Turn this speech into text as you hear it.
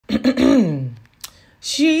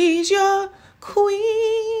She's your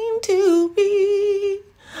queen to be,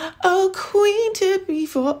 a queen to be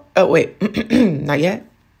for. Oh, wait, not yet?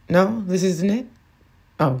 No, this isn't it?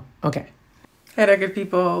 Oh, okay. Hey there, good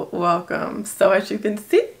people. Welcome. So as you can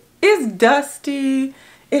see, it's dusty.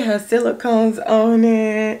 It has silicones on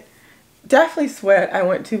it. Definitely sweat. I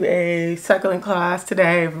went to a cycling class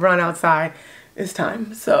today, run outside. It's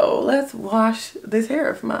time. So let's wash this hair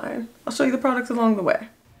of mine. I'll show you the products along the way.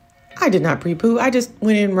 I did not pre-poo. I just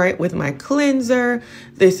went in right with my cleanser.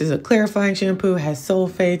 This is a clarifying shampoo. It has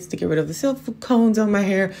sulfates to get rid of the silicones on my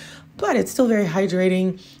hair, but it's still very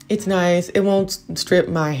hydrating. It's nice. It won't strip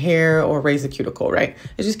my hair or raise the cuticle, right?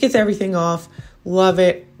 It just gets everything off. Love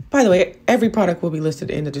it. By the way, every product will be listed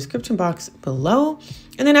in the description box below.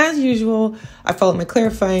 And then as usual, I followed my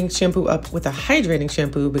clarifying shampoo up with a hydrating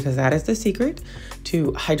shampoo because that is the secret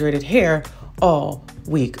to hydrated hair all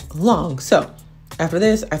week long. So after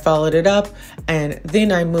this, I followed it up and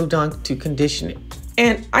then I moved on to conditioning.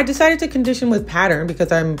 And I decided to condition with Pattern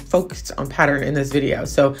because I'm focused on Pattern in this video.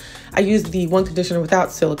 So I used the one conditioner without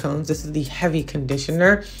silicones. This is the heavy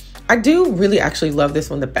conditioner. I do really actually love this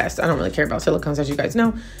one the best. I don't really care about silicones, as you guys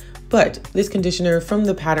know, but this conditioner from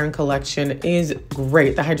the Pattern collection is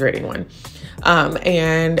great, the hydrating one.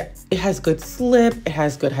 And it has good slip, it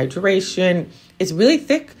has good hydration. It's really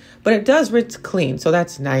thick, but it does rinse clean, so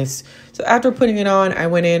that's nice. So after putting it on, I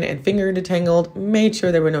went in and finger detangled, made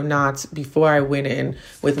sure there were no knots before I went in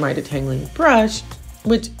with my detangling brush,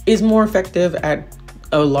 which is more effective at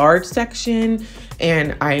a large section,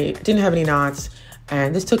 and I didn't have any knots.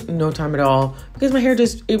 And this took no time at all because my hair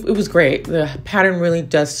it was great. The Pattern really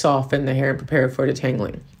does soften the hair and prepare it for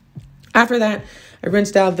detangling. After that, I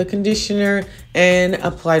rinsed out the conditioner and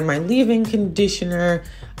applied my leave-in conditioner.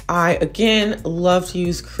 I, again, love to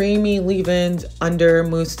use creamy leave-ins under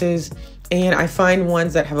mousses. And I find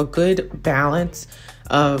ones that have a good balance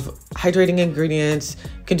of hydrating ingredients,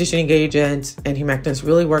 conditioning agents, and humectants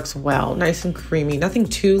really works well. Nice and creamy, nothing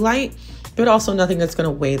too light, but also nothing that's gonna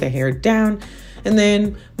weigh the hair down. And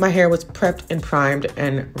then my hair was prepped and primed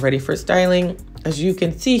and ready for styling. As you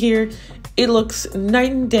can see here, it looks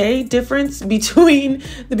night and day difference between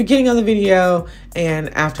the beginning of the video and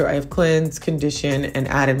after I've cleansed, conditioned, and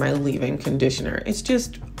added my leave-in conditioner. It's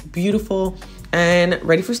just beautiful and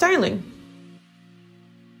ready for styling.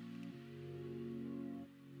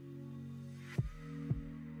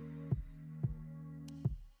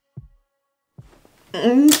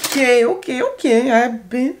 Okay. I've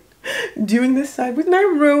been doing this side with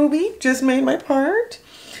Nairobi. Just made my part.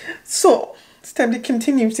 So it's time to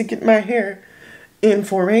continue to get my hair in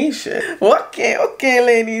formation. Okay,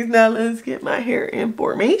 ladies. Now let's get my hair in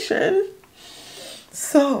formation.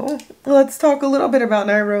 So let's talk a little bit about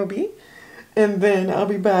Nairobi. And then I'll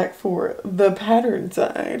be back for the Pattern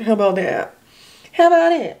side. How about that? How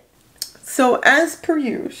about it? So as per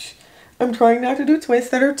usual, I'm trying not to do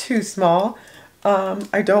twists that are too small.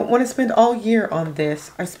 I don't want to spend all year on this.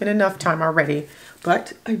 I spent enough time already,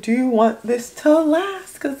 but I do want this to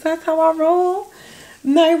last because that's how I roll.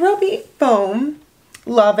 Nairobi foam,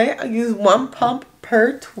 love it. I use 1 pump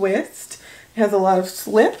per twist. It has a lot of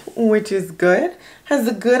slip, which is good. Has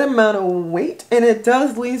a good amount of weight, and it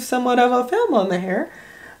does leave somewhat of a film on the hair,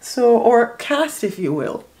 so, or cast if you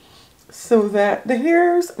will, so that the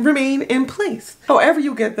hairs remain in place. However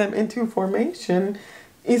you get them into formation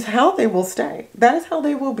is how they will stay. That is how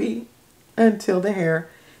they will be until the hair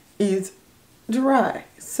is dry.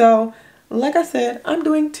 So, like I said, I'm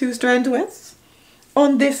doing 2 strand twists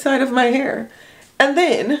on this side of my hair. And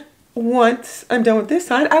then, once I'm done with this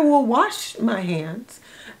side, I will wash my hands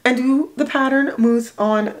and do the Pattern mousse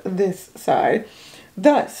on this side.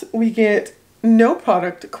 Thus, we get no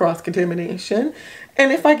product cross-contamination.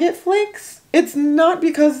 And if I get flakes, it's not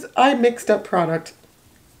because I mixed up product.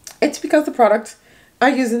 It's because the product I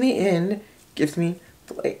use in the end gives me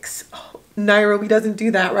flakes. Oh, Nairobi doesn't do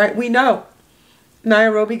that, right? We know.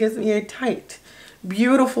 Nairobi gives me a tight,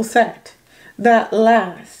 beautiful set that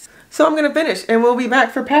lasts. So I'm going to finish and we'll be back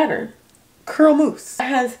for Pattern. Curl mousse. It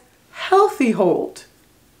has healthy hold,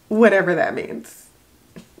 whatever that means.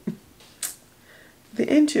 The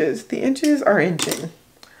inches are inching.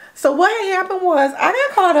 So what happened was I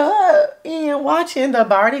got caught up in watching The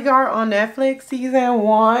Bodyguard on Netflix season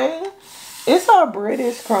 1. It's a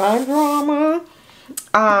British crime drama.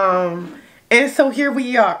 And so here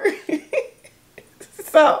we are.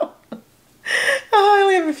 So I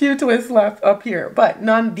only have a few twists left up here, but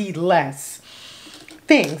nonetheless.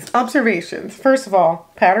 Observations. First of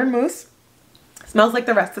all, Pattern mousse smells like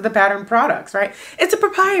the rest of the Pattern products, right? It's a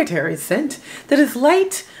proprietary scent that is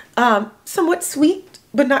light, somewhat sweet,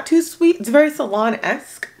 but not too sweet. It's very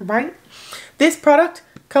salon-esque, right? This product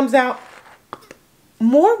comes out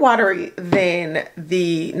more watery than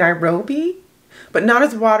the Nairobi, but not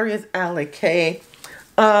as watery as ALOVE4ME.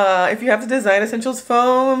 If you have the Design Essentials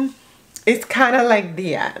foam, it's kind of like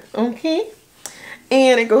that, okay?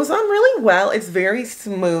 And it goes on really well. It's very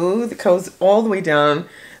smooth. It goes all the way down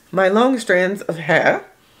my long strands of hair,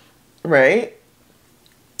 right?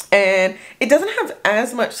 And it doesn't have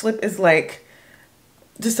as much slip as like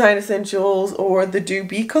Design Essentials or the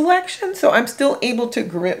Doobie collection, so I'm still able to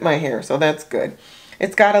grip my hair, so that's good.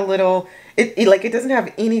 It's got a little, it doesn't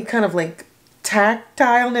have any kind of like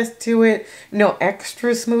tactileness to it, no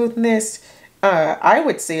extra smoothness. I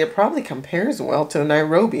would say it probably compares well to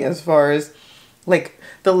Nairobi as far as like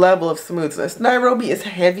the level of smoothness. Nairobi is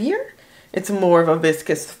heavier. It's more of a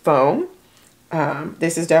viscous foam.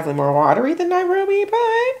 This is definitely more watery than Nairobi,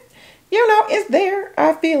 but you know, it's there.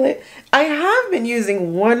 I feel it. I have been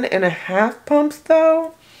using 1.5 pumps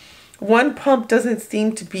though. 1 pump doesn't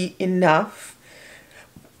seem to be enough.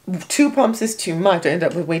 2 pumps is too much. I end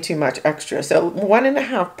up with way too much extra. So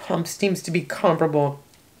 1.5 pumps seems to be comparable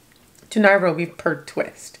to Nairobi per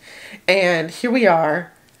twist. And here we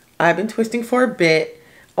are. I've been twisting for a bit.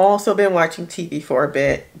 Also been watching TV for a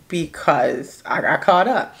bit because I got caught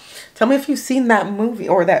up. Tell me if you've seen that movie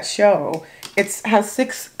or that show. It has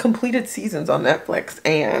 6 completed seasons on Netflix,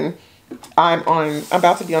 and I'm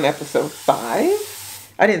about to be on episode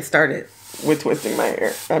 5. I didn't start it with twisting my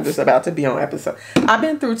hair. I'm just about to be on episode. I've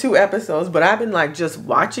been through 2 episodes, but I've been like just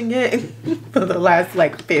watching it for the last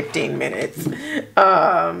like 15 minutes.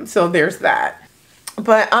 So there's that.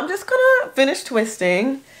 But I'm just gonna finish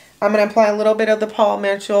twisting. I'm gonna apply a little bit of the Paul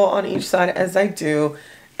Mitchell on each side as I do,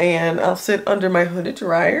 and I'll sit under my hooded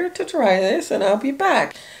dryer to dry this, and I'll be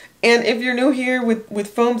back. And if you're new here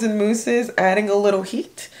with foams and mousses, adding a little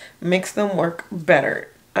heat makes them work better.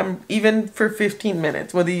 Even for 15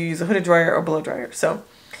 minutes, whether you use a hooded dryer or blow dryer. So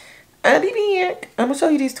I'll be back. I'm gonna show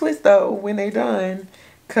you these twists though when they're done,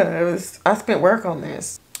 cause I spent work on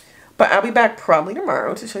this. But I'll be back probably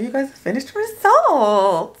tomorrow to show you guys the finished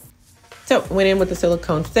results. So went in with the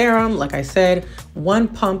silicone serum, like I said, 1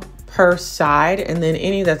 pump per side, and then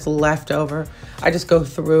any that's left over, I just go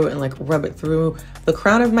through and like rub it through the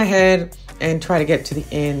crown of my head and try to get to the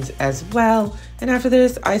ends as well. And after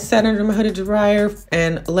this, I sat under my hooded dryer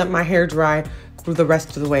and let my hair dry through the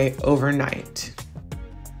rest of the way overnight.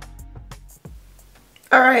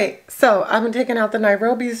 All right, so I've been taking out the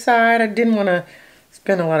Nairobi side. I didn't want to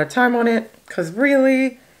spend a lot of time on it because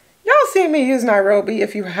really, y'all seen me use Nairobi.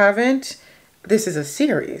 If you haven't, this is a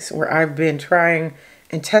series where I've been trying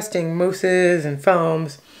and testing mousses and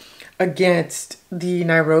foams against the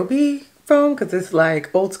Nairobi foam because it's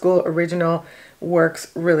like old school original,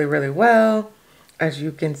 works really, really well. As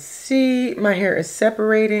you can see, my hair is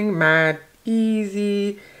separating mad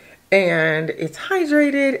easy, and it's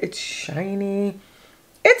hydrated, it's shiny,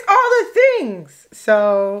 it's all the things.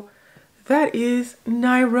 So that is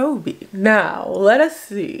Nairobi. Now let us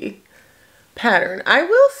see Pattern. I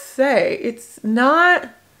will say it's not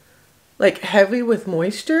like heavy with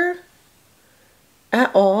moisture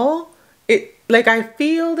at all. It like I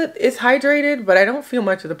feel that it's hydrated, but I don't feel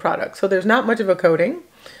much of the product. So there's not much of a coating.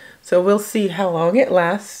 So we'll see how long it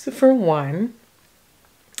lasts for one.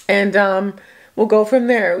 And we'll go from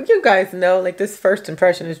there. You guys know like this first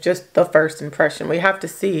impression is just the first impression. We have to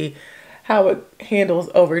see how it handles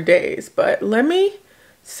over days. But let me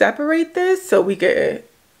separate this so we get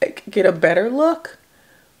a better look.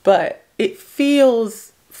 But it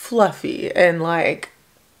feels fluffy and like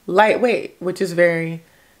lightweight, which is very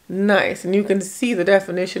nice. And you can see the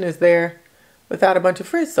definition is there without a bunch of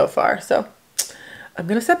frizz so far. So I'm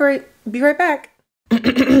gonna separate. Be right back.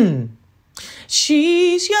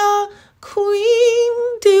 She's your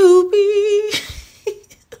queen to be.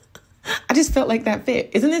 I just felt like that fit.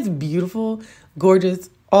 Isn't this beautiful, gorgeous,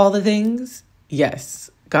 all the things? Yes,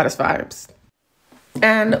 goddess vibes.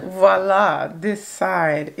 And voila, this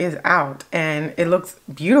side is out and it looks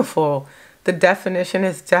beautiful. The definition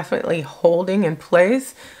is definitely holding in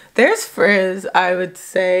place. There's frizz, I would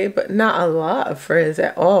say, but not a lot of frizz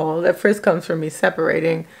at all. That frizz comes from me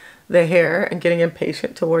separating the hair and getting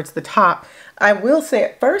impatient towards the top. I will say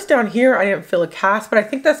at first down here, I didn't feel a cast, but I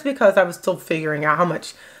think that's because I was still figuring out how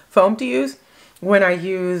much foam to use. When I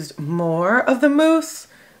used more of the mousse,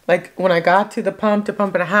 like when I got to pump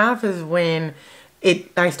and a half is when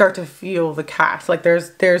I start to feel the cast. Like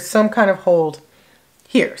there's some kind of hold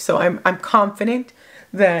here. So I'm confident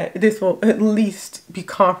that this will at least be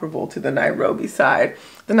comparable to the Nairobi side.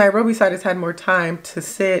 The Nairobi side has had more time to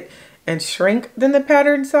sit and shrink than the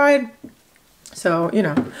Pattern side. So, you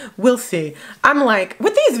know, we'll see. I'm like,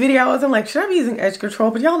 with these videos, I'm like, should I be using edge control?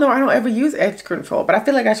 But y'all know I don't ever use edge control. But I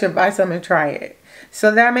feel like I should buy some and try it.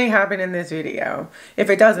 So that may happen in this video. If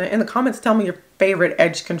it doesn't, in the comments, tell me your favorite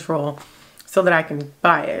edge control so that I can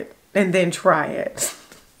buy it and then try it.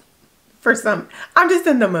 For some, I'm just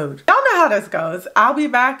in the mood. Y'all know how this goes. I'll be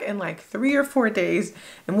back in like 3 or 4 days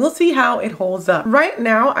and we'll see how it holds up. Right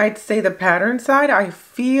now, I'd say the pattern side, I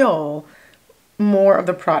feel more of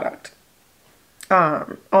the product.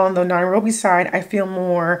 On the Nairobi side, I feel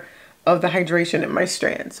more of the hydration in my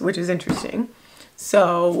strands, which is interesting.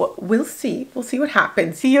 So we'll see. We'll see what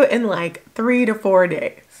happens. See you in like 3 to 4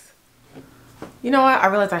 days. You know what? I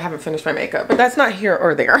realize I haven't finished my makeup, but that's not here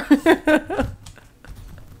or there.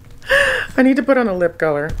 I need to put on a lip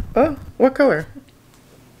color. Oh, what color?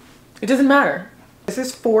 It doesn't matter. This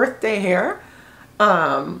is 4th day hair.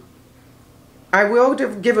 I will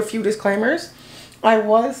give a few disclaimers. I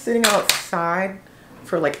was sitting outside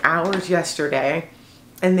for like hours yesterday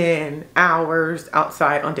and then hours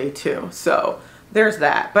outside on day 2. So there's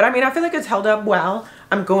that. But I mean, I feel like it's held up well.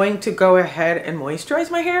 I'm going to go ahead and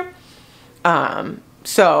moisturize my hair.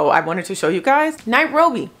 So I wanted to show you guys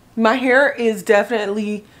Nairobi. My hair is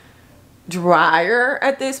definitely drier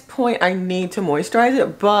at this point. I need to moisturize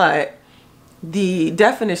it, but the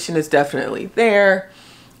definition is definitely there.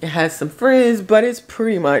 It has some frizz, but it's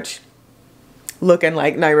pretty much looking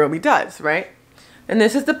like Nairobi does, right? And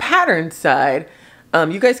this is the pattern side.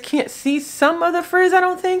 You guys can't see some of the frizz, I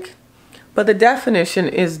don't think, but the definition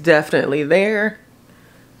is definitely there,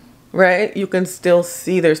 right? You can still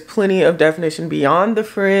see there's plenty of definition beyond the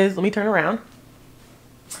frizz. Let me turn around.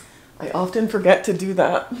 I often forget to do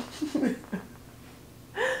that.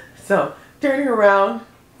 So turning around,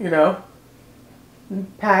 you know,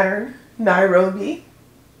 pattern Nairobi.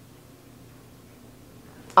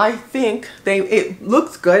 I think it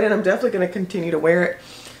looks good and I'm definitely going to continue to wear it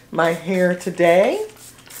my hair today.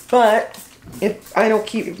 But if I don't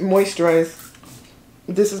keep it moisturized,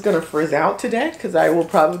 this is going to frizz out today because I will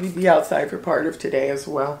probably be outside for part of today as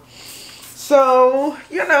well. So,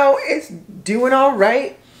 you know, it's doing all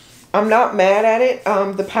right. I'm not mad at it.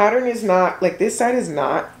 The pattern is not, like this side is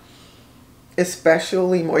not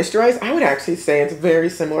especially moisturized. I would actually say it's very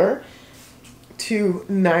similar to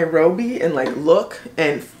Nairobi in like look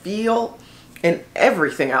and feel and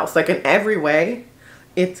everything else. Like in every way,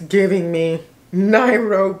 it's giving me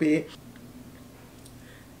Nairobi.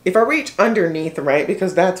 If I reach underneath, right,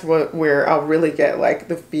 because that's where I'll really get like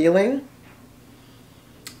the feeling.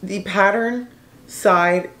 The pattern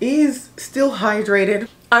side is still hydrated.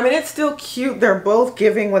 I mean, it's still cute. They're both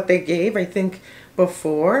giving what they gave, I think,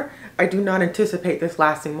 before. I do not anticipate this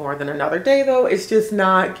lasting more than another day though. It's just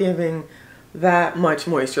not giving that much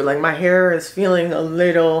moisture. Like my hair is feeling a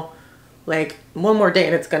little like one more day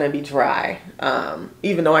and it's gonna be dry,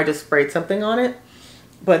 even though I just sprayed something on it.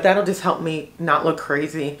 But that'll just help me not look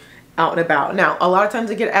crazy out and about. Now, a lot of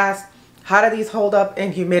times I get asked, how do these hold up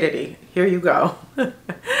in humidity? Here you go.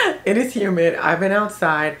 It is humid. I've been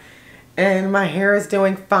outside and my hair is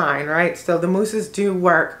doing fine, right? So the mousses do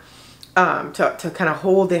work to kind of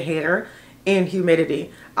hold the hair in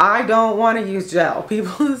humidity. I don't want to use gel.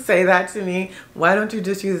 People say that to me. Why don't you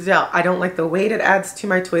just use gel? I don't like the weight it adds to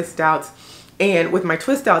my twist outs. And with my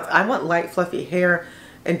twist outs, I want light fluffy hair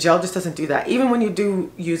and gel just doesn't do that. Even when you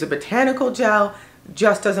do use a botanical gel,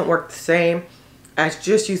 just doesn't work the same as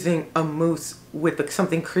just using a mousse with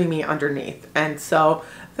something creamy underneath. And so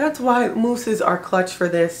that's why mousses are clutch for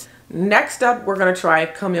this. Next up, we're gonna try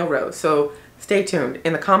Camille Rose. So stay tuned.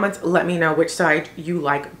 In the comments, let me know which side you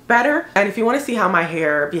like better. And if you want to see how my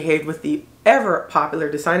hair behaved with the ever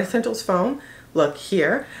popular Design Essentials foam, look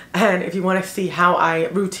here. And if you want to see how I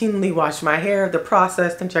routinely wash my hair, the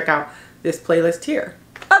process, then check out this playlist here.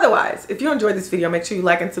 Otherwise, if you enjoyed this video, make sure you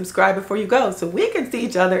like and subscribe before you go so we can see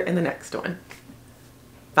each other in the next one.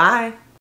 Bye.